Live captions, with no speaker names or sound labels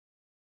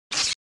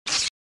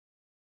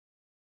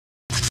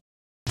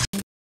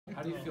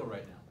How do you feel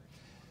right now?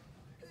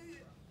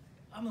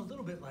 I'm a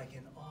little bit like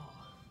in awe.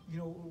 You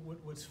know,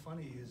 what's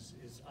funny is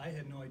I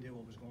had no idea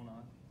what was going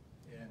on,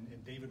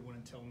 and David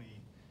wouldn't tell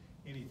me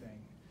anything.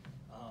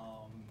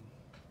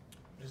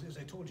 As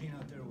I told Gene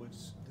out there,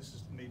 this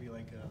is maybe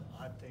like an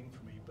odd thing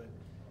for me, but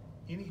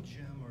any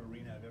gym or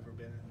arena I've ever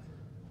been in,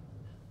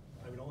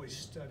 I would always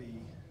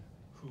study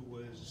who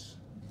was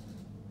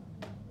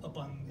up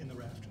in the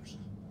rafters.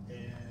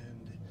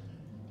 And,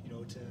 you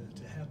know,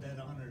 to have that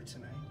honor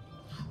tonight,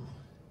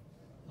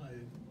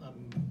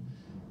 I'm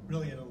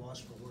really at a loss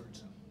for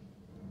words.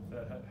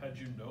 Had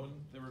you known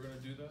they were going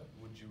to do that,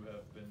 would you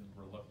have been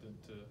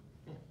reluctant to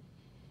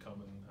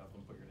come and have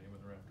them put your name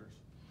in the rafters?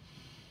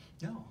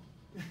 No.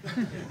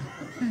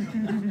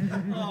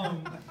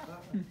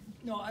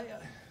 No, I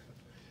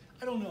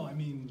don't know. I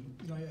mean,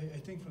 you know, I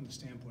think from the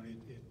standpoint,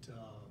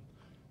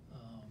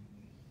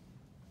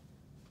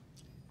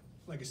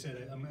 like I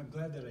said, I'm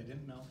glad that I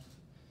didn't know,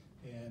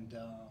 and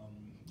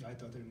I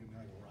thought they were going to be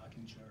like a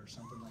rocking chair or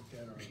something like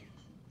that, or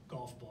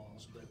golf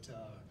balls. But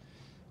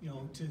you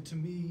know, to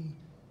me,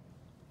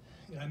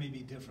 I may be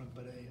different,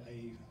 but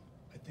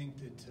I think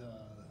that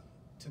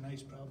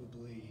tonight's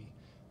probably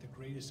the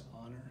greatest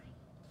honor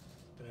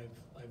that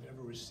I've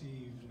ever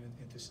received, and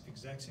at this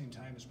exact same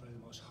time, it's probably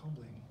the most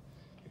humbling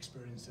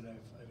experience that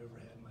I've ever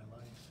had in my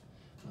life.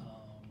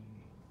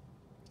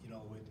 You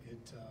know,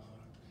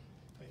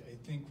 I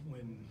think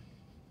when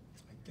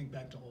I think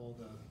back to all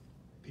the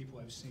people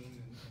I've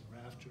seen in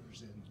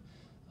rafters, and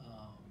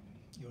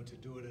you know, to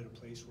do it at a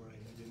place where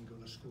I didn't go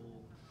to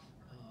school,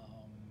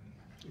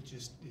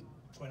 it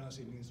quite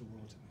honestly means the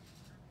world to me.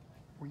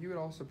 Were you at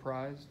all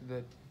surprised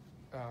that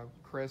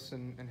Chris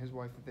and his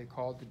wife, that they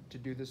called to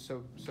do this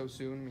so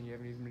soon? I mean, you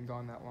haven't even been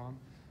gone that long.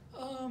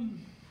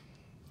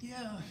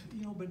 Yeah,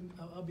 you know, but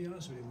I'll be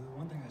honest with you. The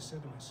one thing I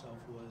said to myself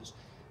was,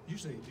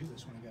 usually they do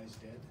this when a guy's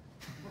dead,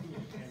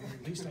 and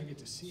at least I get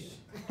to see it.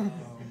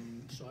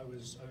 So I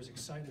was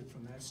excited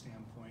from that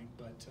standpoint.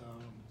 But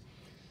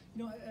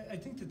you know, I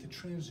think that the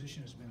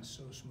transition has been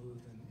so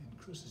smooth, and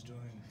Chris is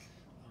doing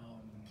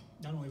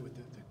not only with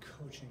the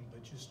coaching,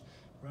 but just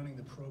running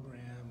the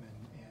program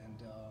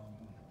and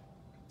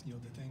you know,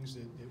 the things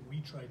that we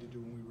tried to do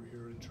when we were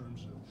here in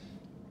terms of,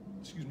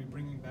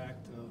 bringing back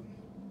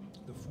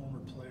the former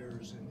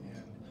players, and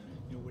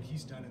you know, what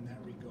he's done in that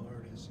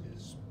regard is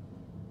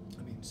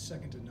I mean,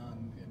 second to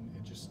none,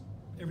 and just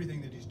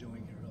everything that he's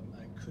doing here.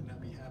 I could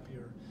not be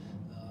happier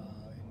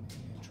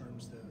in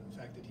terms of the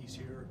fact that he's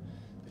here,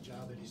 the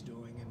job that he's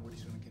doing, and what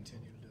he's going to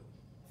continue to do.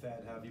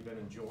 Thad, how have you been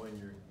enjoying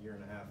your year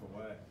and a half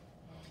away?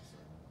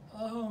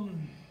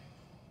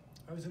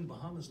 I was in the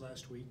Bahamas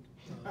last week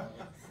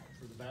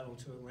for the Battle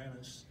to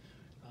Atlantis.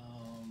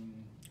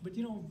 But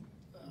you know,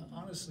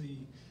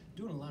 honestly,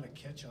 doing a lot of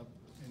catch up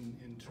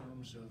in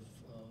terms of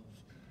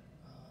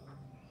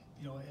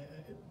you know,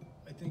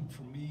 I think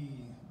for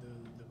me,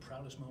 the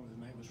proudest moment of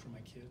the night was for my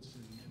kids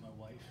and my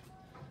wife,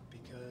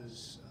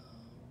 because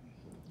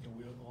you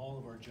know, all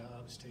of our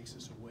jobs takes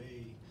us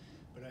away,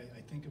 but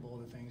I think of all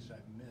the things that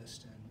I've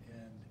missed,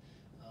 and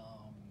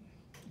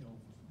you know,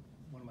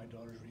 one of my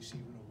daughters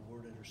received an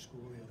award at her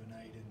school the other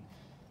night, and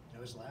I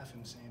was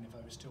laughing, saying if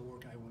I was still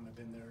working, I wouldn't have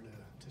been there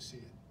to see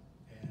it.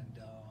 And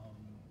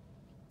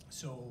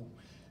so,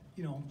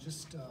 you know,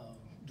 just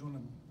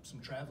doing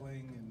some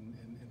traveling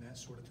and that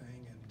sort of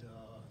thing.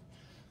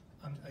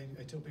 And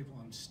I tell people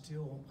I'm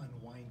still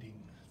unwinding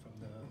from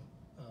the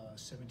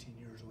 17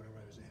 years or whatever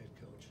I was a head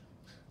coach.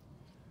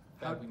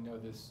 Thad, we know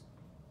this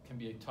can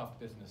be a tough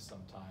business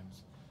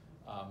sometimes.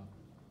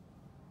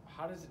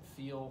 How does it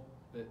feel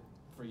that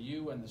for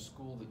you and the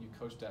school that you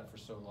coached at for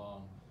so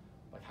long,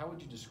 like, how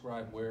would you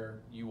describe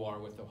where you are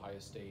with Ohio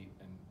State?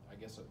 And I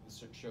guess it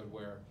showed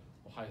where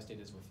Ohio State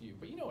is with you.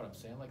 But you know what I'm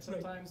saying? Like,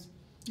 sometimes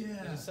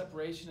there's a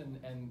separation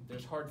and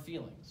there's hard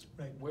feelings.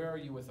 Right. Where are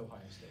you with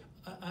Ohio State?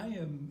 I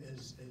am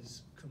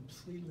as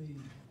completely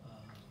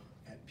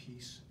at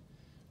peace.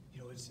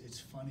 You know, it's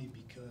funny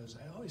because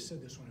I always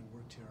said this when I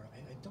worked here.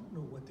 I don't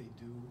know what they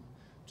do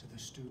to the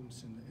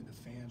students and the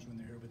fans when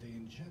they're here, but they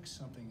inject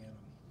something in them.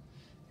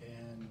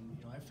 And,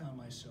 you know, I found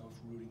myself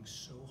rooting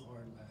so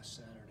hard last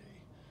Saturday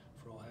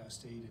for Ohio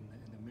State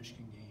in the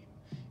Michigan game.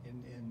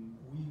 And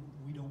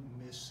we don't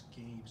miss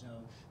games.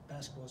 Now,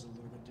 basketball is a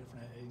little bit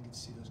different. I didn't get to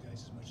see those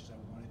guys as much as I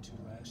wanted to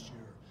last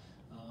year.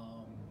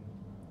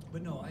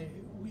 But no,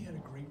 we had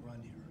a great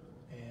run here.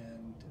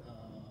 And,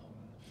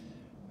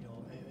 you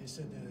know, I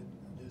said that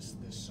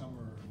this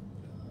summer,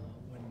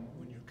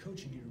 when you're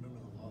coaching, you remember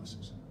the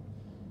losses.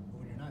 But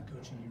when you're not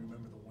coaching, you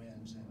remember the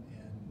wins. And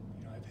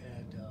you know, I've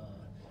had,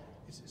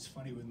 it's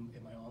funny,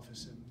 in my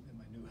office in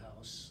my new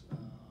house,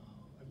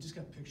 I've just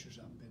got pictures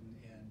up,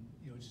 and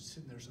you know, just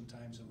sitting there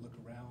sometimes and look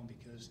around,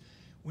 because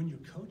when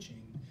you're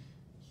coaching,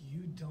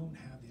 you don't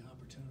have the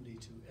opportunity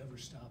to ever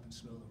stop and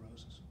smell the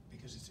roses,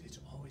 because it's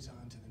always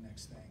on to the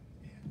next thing.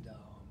 And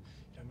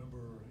I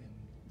remember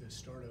in the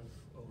start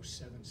of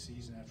 '07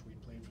 season, after we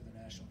played for the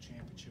national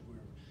championship, we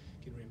were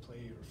getting ready to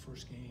play our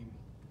first game,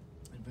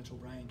 and Vince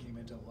O'Brien came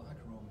into the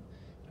locker room,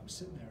 and I'm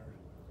sitting there,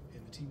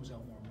 and the team was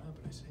out warming up,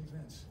 and I said, "Hey,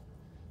 Vince,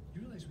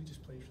 you realize we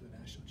just played for the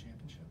national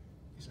championship?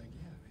 He's like,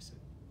 yeah. I said,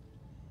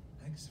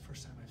 I think it's the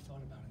first time I've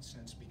thought about it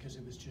since, because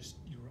it was just,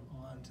 you were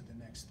on to the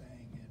next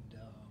thing. And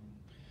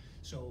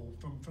so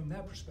from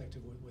that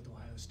perspective with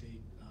Ohio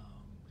State,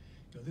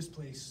 this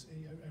place,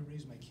 I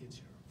raised my kids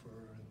here for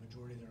the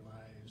majority of their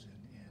lives, and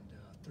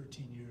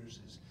 13 years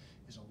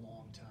is a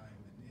long time.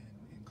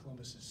 And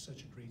Columbus is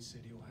such a great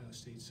city. Ohio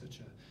State's such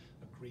a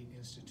great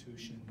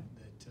institution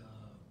that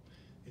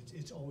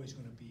it's always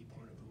going to be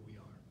part of who we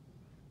are.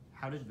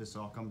 How did this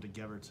all come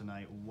together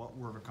tonight? What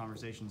were the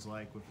conversations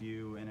like with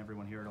you and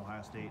everyone here at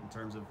Ohio State in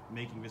terms of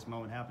making this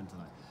moment happen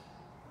tonight?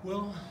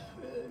 Well,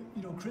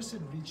 Chris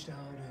had reached out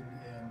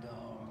and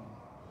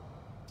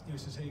he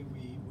says, hey,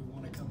 we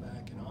want to come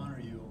back and honor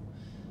you.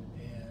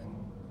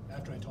 And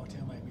after I talked to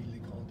him, I immediately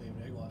called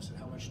David Eggwell. I said,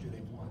 how much do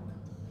they want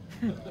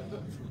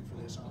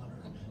for this honor?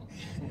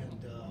 And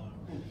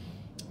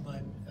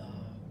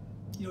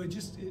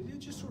it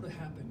just sort of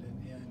happened.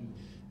 And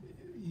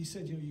he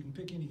said, you can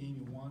pick any game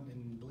you want.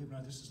 And believe it or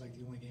not, this is like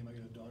the only game. I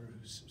got a daughter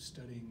who's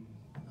studying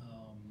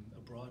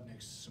abroad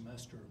next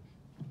semester,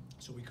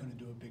 so we couldn't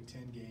do a Big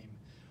Ten game.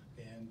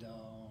 And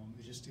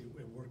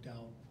it worked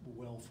out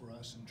well for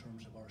us in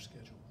terms of our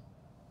schedule.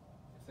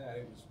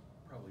 Thad, it was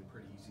probably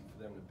pretty easy for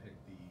them to pick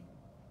the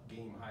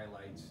game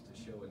highlights to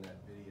show in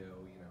that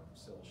video,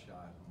 Sill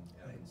shot and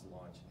Evans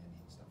launch and Indy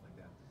and stuff like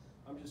that.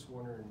 I'm just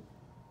wondering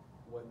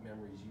what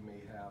memories you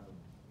may have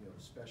of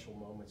special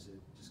moments that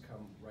just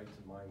come right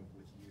to mind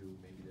with you,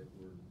 maybe that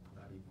were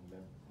not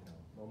even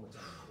moments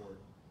on the court.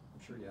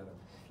 I'm sure you had a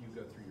few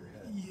go through your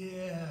head.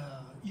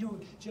 Yeah,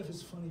 Jeff,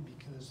 it's funny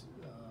because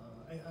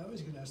I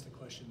always get asked the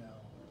question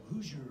now,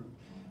 who's your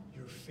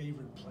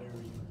favorite player,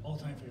 your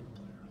all-time favorite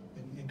player?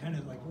 And kind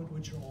of like,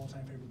 what's your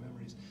all-time favorite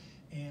memories?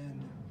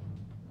 And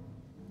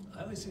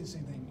I always say the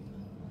same thing.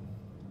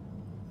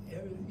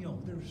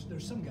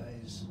 There's some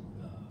guys,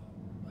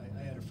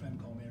 I had a friend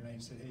call me tonight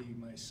and said, hey,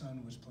 my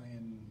son was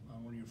playing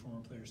on one of your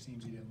former players'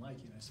 teams, he didn't like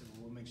you. And I said,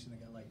 well, what makes you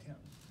think I liked him?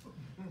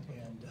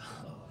 And,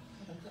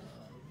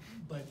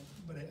 but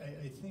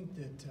I think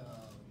that,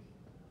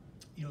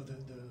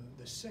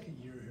 the second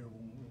year here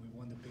when we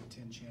won the Big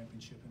Ten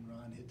championship and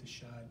Ron hit the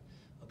shot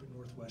up at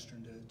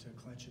Northwestern to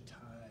clinch a tie,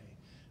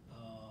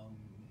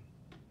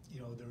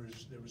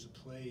 there was a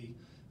play.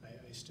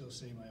 I still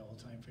say my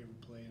all-time favorite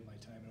play in my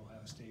time at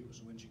Ohio State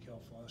was when Jaquel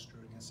Foster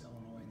against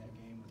Illinois in that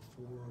game with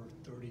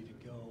 4:30 to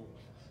go,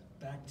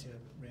 back tip,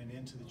 ran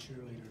into the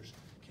cheerleaders,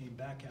 came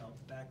back out,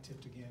 back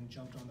tipped again,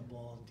 jumped on the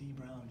ball. D.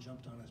 Brown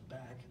jumped on his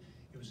back.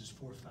 It was his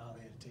fourth foul.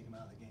 They had to take him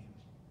out of the game.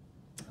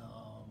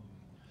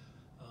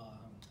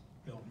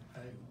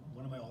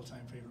 One of my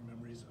all-time favorite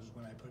memories was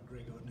when I put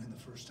Greg Oden in the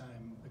first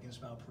time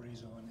against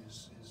Valparaiso, and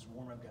his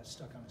warm-up got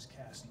stuck on his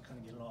cast and he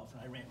couldn't get it off,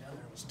 and I ran down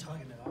there and was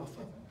tugging it off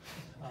of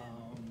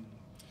him.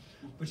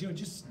 But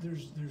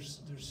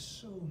there's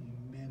so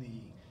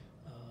many,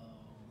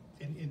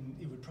 and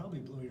it would probably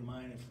blow your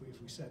mind if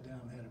we sat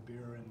down and had a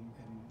beer and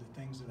the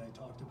things that I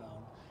talked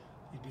about,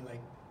 you'd be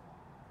like,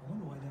 I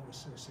wonder why that was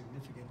so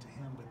significant to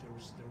him, but there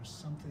was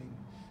something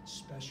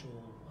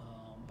special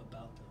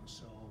about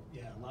those. So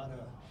yeah, a lot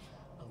of